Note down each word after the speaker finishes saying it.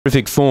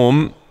Terrific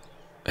form,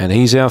 and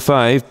he's our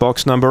fave,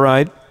 box number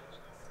 8,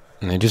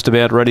 and they're just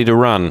about ready to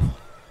run.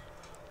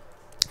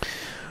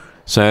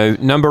 So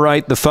number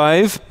 8, the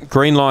fave,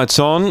 green lights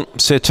on,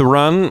 set to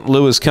run.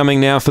 Lewis coming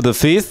now for the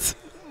 5th.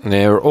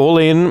 They're all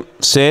in,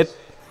 set,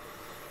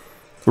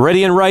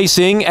 ready and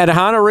racing. At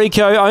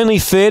Rico, only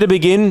fair to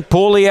begin.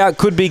 Poorly out,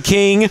 Could Be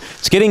King.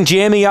 It's getting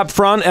jammy up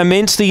front.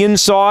 Immense the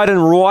inside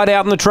and right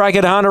out in the track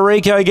at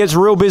Rico. Gets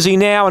real busy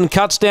now and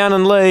cuts down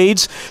and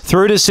leads.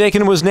 Through to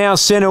second was now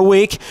Centre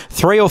Wick.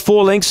 3 or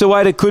 4 lengths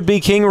away to Could Be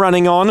King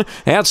running on.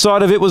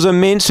 Outside of it was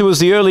Immense, who was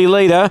the early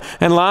leader.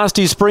 And last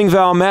is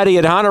Springvale Matty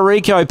at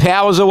Rico.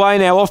 Powers away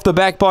now off the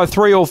back by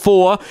 3 or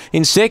 4.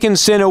 In second,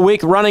 Centre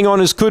Wick running on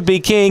as Could Be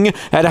King.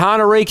 At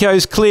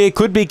Rico's clear.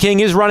 Could Be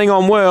King is running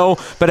on well,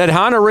 but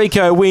at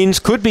Rico wins.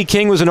 Could Be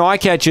King was an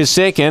eye-catcher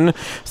second.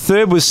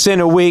 Third was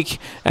Centre Wick,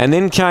 and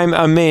then came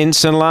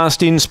Immense, and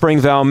last in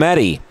Springvale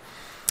Matty.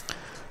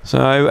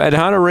 So at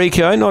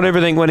Rico, not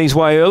everything went his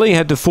way early. He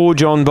had to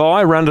forge on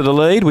by, run to the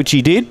lead, which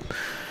he did.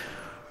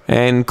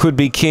 And Could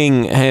Be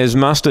King has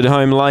mustered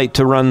home late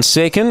to run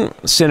second.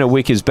 Centre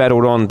Wick has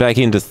battled on back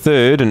into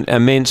third, and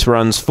Immense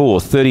runs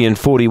fourth. 30 and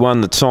 41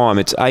 the time.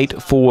 It's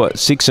 8, 4,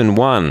 6 and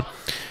 1.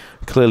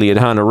 Clearly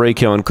at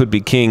Rico and Could Be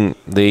King,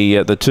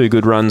 the two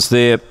good runs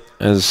there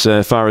as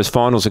far as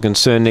finals are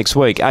concerned next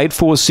week. 8,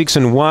 4, 6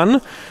 and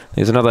 1.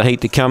 There's another heat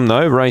to come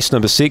though. Race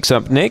number 6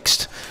 up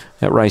next.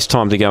 That race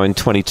time to go in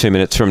 22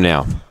 minutes from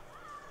now.